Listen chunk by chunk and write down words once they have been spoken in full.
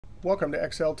Welcome to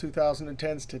Excel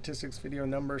 2010 Statistics video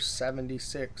number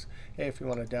 76. Hey, if you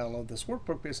want to download this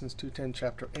workbook, Business 210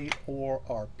 Chapter 8 or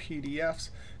our PDFs,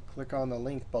 click on the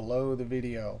link below the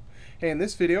video. Hey, in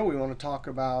this video, we want to talk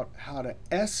about how to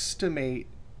estimate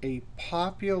a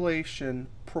population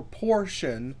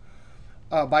proportion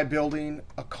by building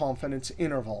a confidence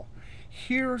interval.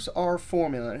 Here's our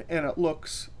formula, and it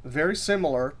looks very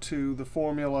similar to the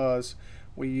formulas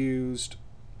we used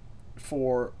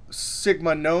for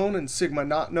sigma known and sigma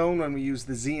not known when we use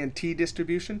the Z and T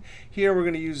distribution. Here we're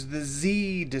going to use the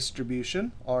Z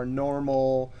distribution, our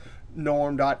normal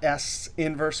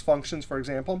NORM.S.INV functions, for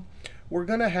example. We're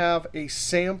going to have a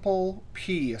sample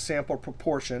P, a sample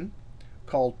proportion,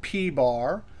 called P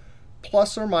bar,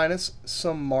 plus or minus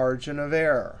some margin of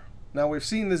error. Now we've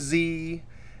seen the Z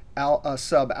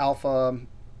sub alpha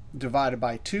divided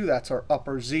by 2. That's our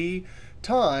upper Z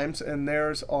times, and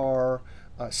there's our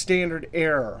standard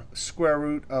error, square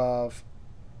root of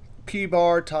P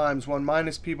bar times 1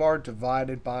 minus P bar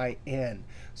divided by N.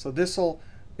 So this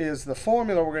is the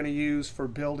formula we're going to use for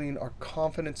building our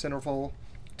confidence interval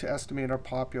to estimate our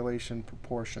population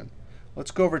proportion. Let's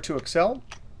go over to Excel.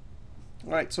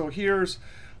 All right, so here's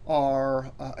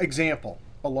our example.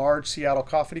 A large Seattle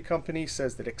coffee company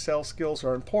says that Excel skills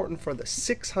are important for the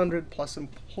 600+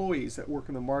 employees that work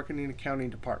in the marketing and accounting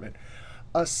department.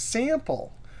 A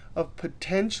sample of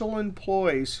potential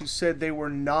employees who said they were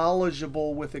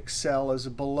knowledgeable with Excel is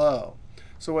below.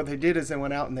 So what they did is they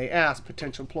went out and they asked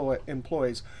potential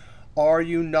employees, are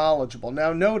you knowledgeable?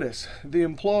 Now notice the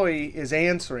employee is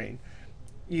answering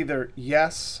either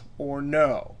yes or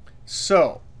no.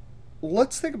 So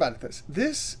let's think about this.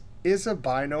 This is a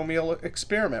binomial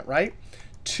experiment, right?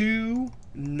 This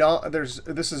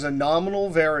is a nominal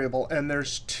variable, and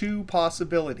there's two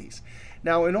possibilities.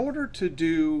 Now in order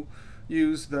to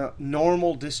use the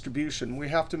normal distribution, we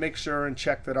have to make sure and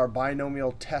check that our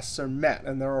binomial tests are met,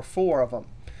 and there are 4 of them.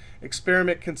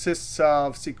 Experiment consists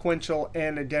of sequential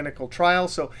and identical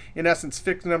trials. So in essence,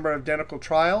 fixed number of identical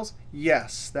trials.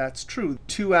 Yes, that's true.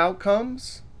 2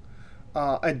 outcomes,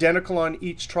 identical on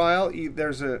each trial.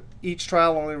 Each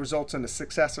trial only results in a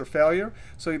success or failure.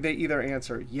 So they either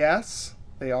answer yes,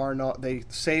 they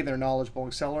say they're knowledgeable in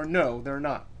Excel, or no, they're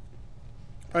not.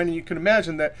 Right, and you can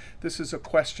imagine that this is a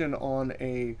question on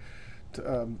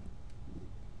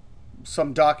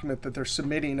some document that they're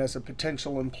submitting as a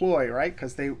potential employee, right?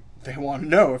 Because they want to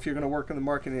know if you're going to work in the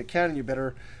marketing and accounting, you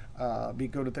better be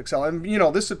good at Excel. And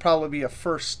this would probably be a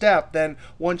first step. Then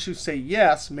once you say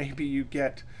yes, maybe you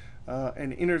get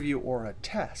an interview or a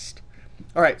test.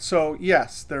 All right, so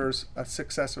yes, there's a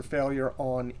success or failure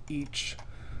on each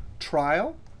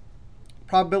trial.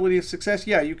 Probability of success,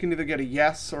 yeah, you can either get a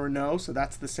yes or a no, so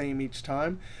that's the same each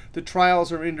time. The trials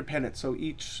are independent, so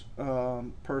each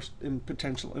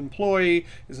potential employee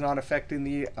is not affecting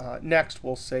the next.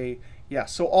 We'll say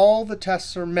yes. So all the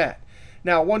tests are met.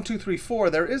 Now 1, 2, 3, 4,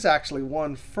 there is actually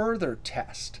one further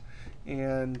test.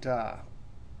 And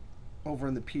over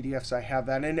in the PDFs I have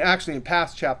that. And actually in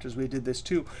past chapters we did this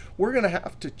too. We're going to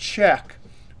have to check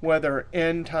whether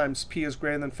n times p is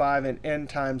greater than 5 and n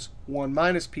times 1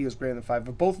 minus p is greater than 5.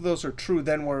 If both of those are true,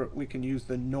 then we can use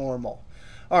the normal.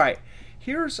 All right,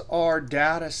 here's our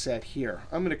data set here.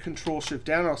 I'm going to Control-Shift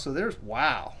down. So there's,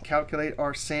 wow, calculate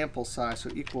our sample size.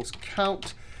 So equals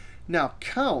count. Now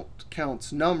count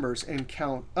counts numbers, and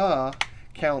COUNTA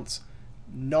counts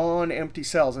non-empty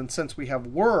cells. And since we have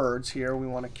words here, we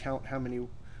want to count how many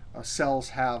cells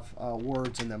have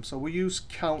words in them. So we use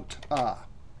COUNTA.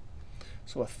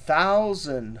 So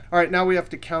 1,000. All right, now we have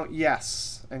to count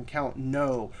yes and count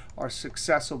no. Our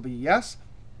success will be yes.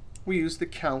 We use the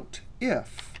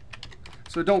COUNTIF.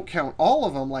 So don't count all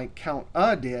of them like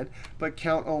COUNTA did, but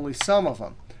count only some of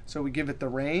them. So we give it the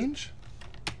range.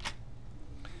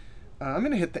 I'm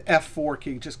going to hit the F4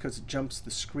 key just because it jumps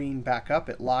the screen back up.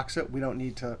 It locks it. We don't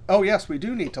need to. Oh, yes, we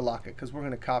do need to lock it because we're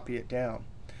going to copy it down.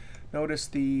 Notice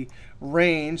the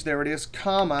range, there it is,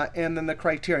 comma, and then the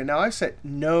criteria. Now I set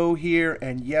no here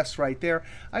and yes right there.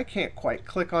 I can't quite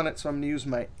click on it, so I'm going to use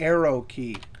my arrow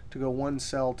key to go 1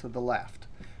 cell to the left.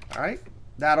 All right,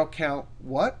 that'll count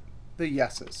what? The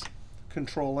yeses.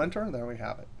 Control-Enter, there we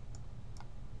have it.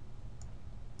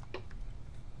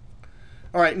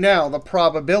 All right, now the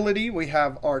probability, we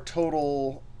have our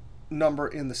total number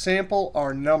in the sample,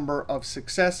 our number of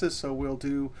successes. So we'll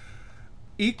do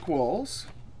equals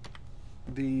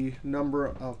the number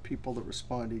of people that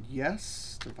responded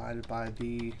yes divided by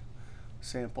the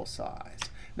sample size.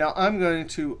 Now I'm going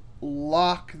to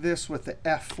lock this with the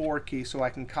F4 key so I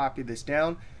can copy this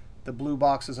down. The blue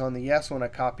box is on the yes. When I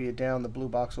copy it down, the blue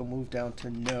box will move down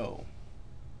to no.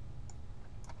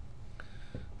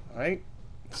 All right.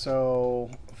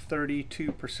 So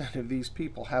 32% of these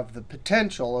people have the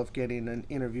potential of getting an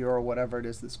interview or whatever it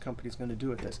is this company's going to do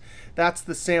with this. That's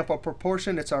the sample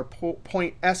proportion. It's our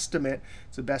point estimate.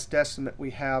 It's the best estimate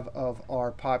we have of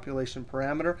our population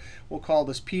parameter. We'll call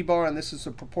this p-bar, and this is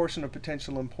the proportion of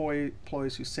potential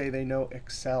employees who say they know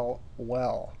Excel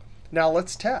well. Now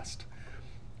let's test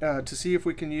to see if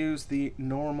we can use the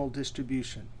normal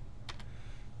distribution.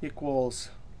 Equals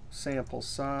sample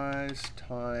size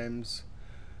times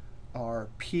our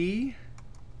p.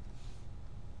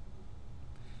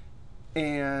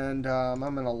 And I'm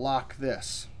going to lock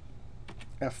this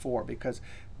F4 because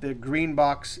the green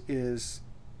box is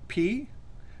p.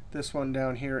 This one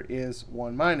down here is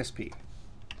 1 minus p.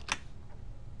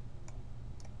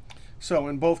 So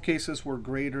in both cases, we're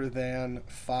greater than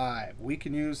 5. We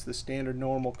can use the standard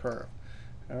normal curve.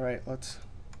 All right, let's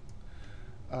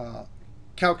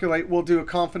calculate. We'll do a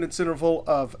confidence interval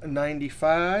of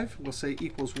 95. We'll say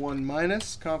equals 1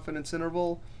 minus confidence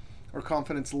interval or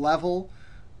confidence level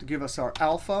to give us our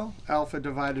alpha. Alpha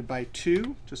divided by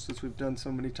 2, just as we've done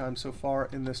so many times so far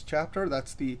in this chapter.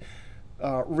 That's the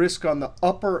risk on the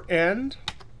upper end.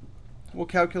 We'll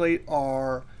calculate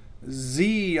our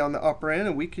z on the upper end,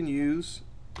 and we can use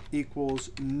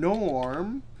equals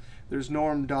norm. There's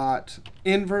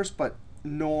norm.inverse, but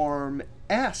NORM.S.INV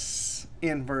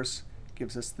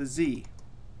gives us the z.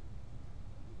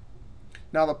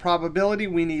 Now the probability,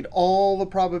 we need all the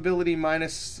probability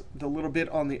minus the little bit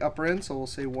on the upper end, so we'll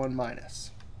say 1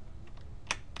 minus.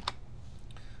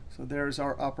 So there's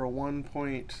our upper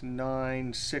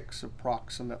 1.96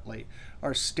 approximately.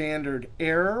 Our standard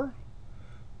error,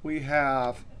 we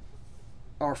have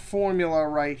our formula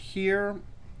right here.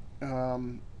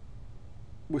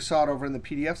 We saw it over in the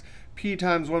PDFs. P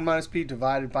times 1 minus p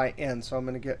divided by n. So I'm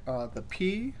going to get the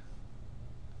p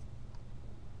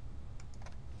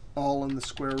all in the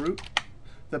square root.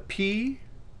 The p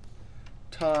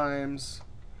times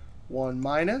 1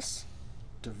 minus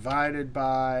divided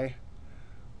by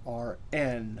our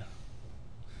n.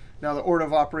 Now the order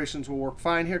of operations will work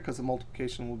fine here because the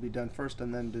multiplication will be done first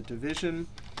and then the division.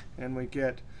 And we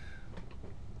get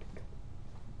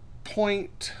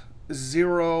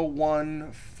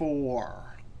 0.014. All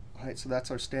right, so that's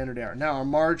our standard error. Now our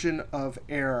margin of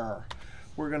error.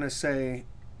 We're going to say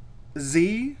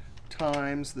z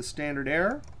times the standard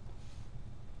error.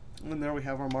 And there we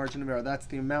have our margin of error. That's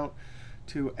the amount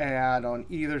to add on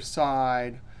either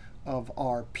side of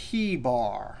our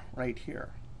p-bar right here.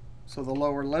 So the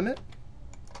lower limit,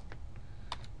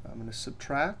 I'm going to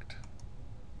subtract,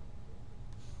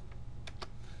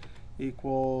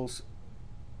 equals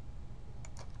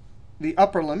the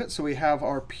upper limit. So we have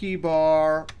our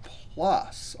p-bar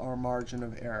plus our margin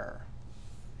of error.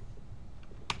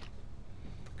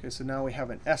 OK, so now we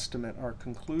have an estimate, our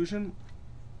conclusion.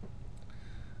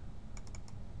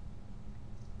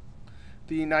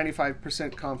 The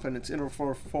 95% confidence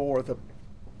interval for the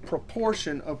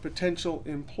proportion of potential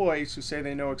employees who say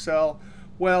they know Excel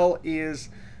well is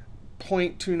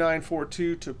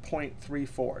 0.2942 to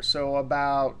 0.34. So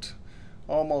about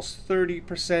almost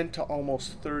 30% to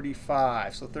almost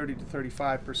 35. So 30 to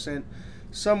 35%.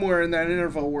 Somewhere in that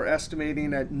interval, we're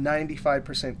estimating at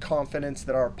 95% confidence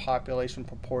that our population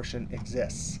proportion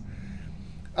exists.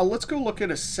 Let's go look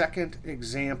at a second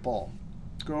example.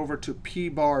 Go over to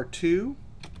p-bar 2.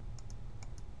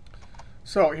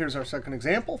 So here's our second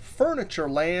example. Furniture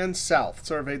Land South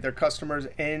surveyed their customers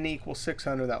n equals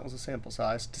 600. That was the sample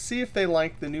size. To see if they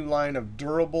liked the new line of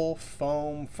durable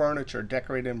foam furniture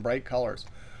decorated in bright colors.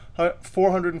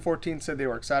 414 said they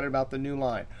were excited about the new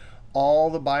line. All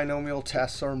the binomial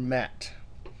tests are met.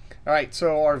 All right,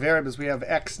 so our variables, we have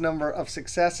x number of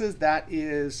successes. That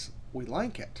is, we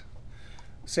like it.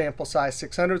 Sample size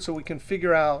 600, so we can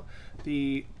figure out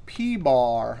the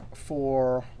p-bar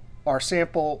for our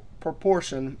sample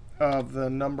proportion of the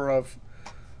number of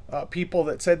people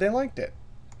that said they liked it.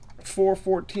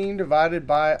 414 divided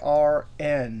by our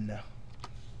n,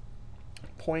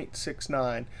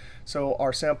 0.69. So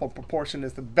our sample proportion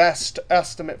is the best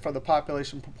estimate for the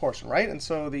population proportion, right? And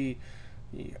so the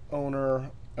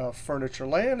owner of Furniture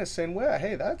Land is saying, well,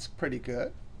 hey, that's pretty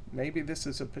good. Maybe this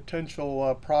is a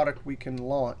potential product we can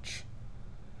launch.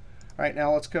 All right,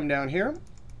 now let's come down here.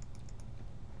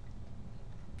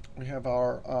 We have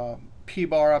our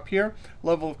p-bar up here.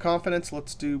 Level of confidence,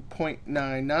 let's do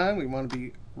 0.99. We want to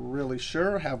be really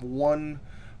sure. Have 1%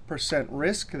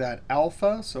 risk, that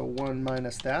alpha, so 1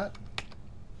 minus that.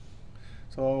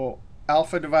 So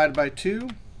alpha divided by 2,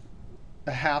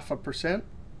 0.5%,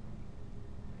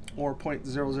 or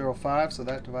 0.005, so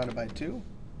that divided by 2.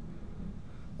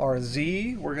 Our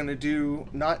z, we're going to do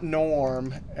not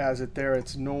norm as it there.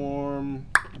 It's norm.S.INV.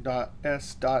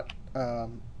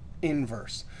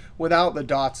 NORM.S.INV. Without the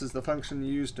dots is the function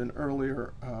used in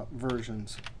earlier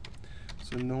versions.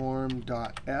 So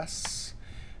NORM.S.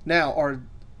 Now, our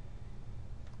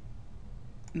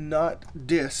not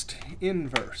dist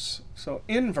inverse. So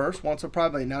inverse wants a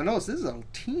probability. Now notice this is a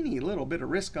teeny little bit of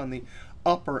risk on the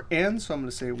upper end, so I'm going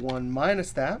to say 1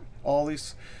 minus that. All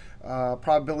these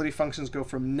probability functions go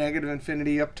from negative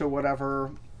infinity up to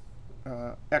whatever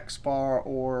x bar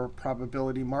or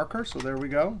probability marker. So there we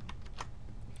go.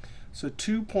 So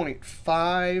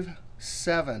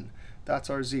 2.57, that's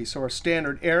our z. So our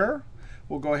standard error,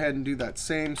 we'll go ahead and do that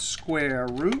same square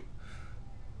root.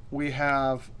 We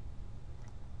have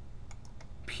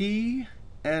p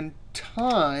and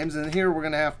times, and here we're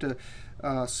going to have to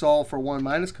solve for 1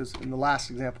 minus, because in the last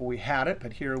example we had it,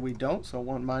 but here we don't. So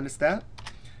 1 minus that,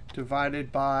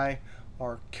 divided by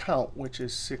our count, which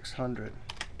is 600.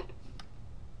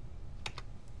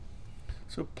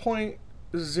 So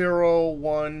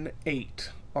 0.018,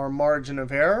 our margin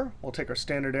of error. We'll take our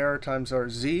standard error times our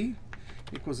z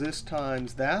equals this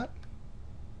times that.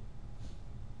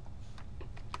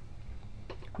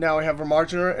 Now we have our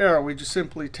margin of error. We just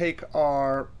simply take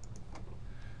our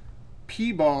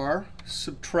p bar,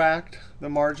 subtract the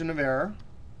margin of error.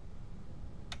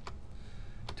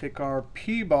 Take our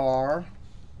p bar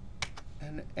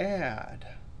and add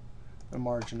the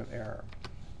margin of error.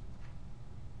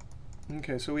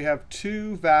 Okay, so we have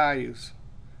two values,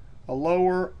 a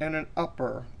lower and an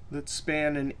upper, that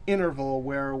span an interval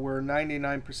where we're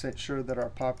 99% sure that our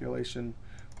population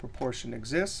proportion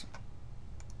exists.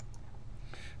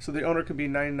 So the owner can be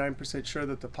 99% sure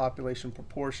that the population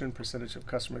proportion percentage of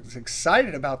customers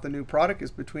excited about the new product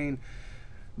is between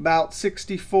about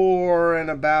 64 and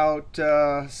about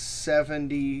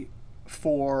 74%.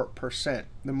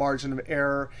 The margin of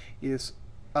error is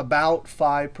about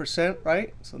 5%,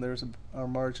 right? So there's our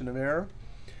margin of error.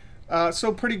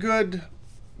 So pretty good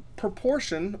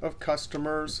proportion of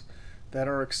customers that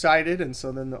are excited. And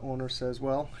so then the owner says,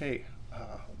 well, hey,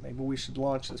 maybe we should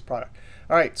launch this product.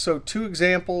 All right, so 2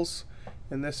 examples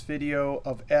in this video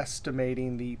of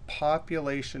estimating the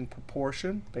population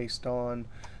proportion based on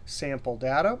sample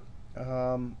data.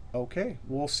 OK,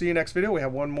 we'll see you next video. We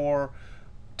have one more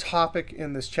topic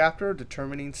in this chapter,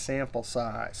 determining sample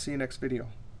size. See you next video.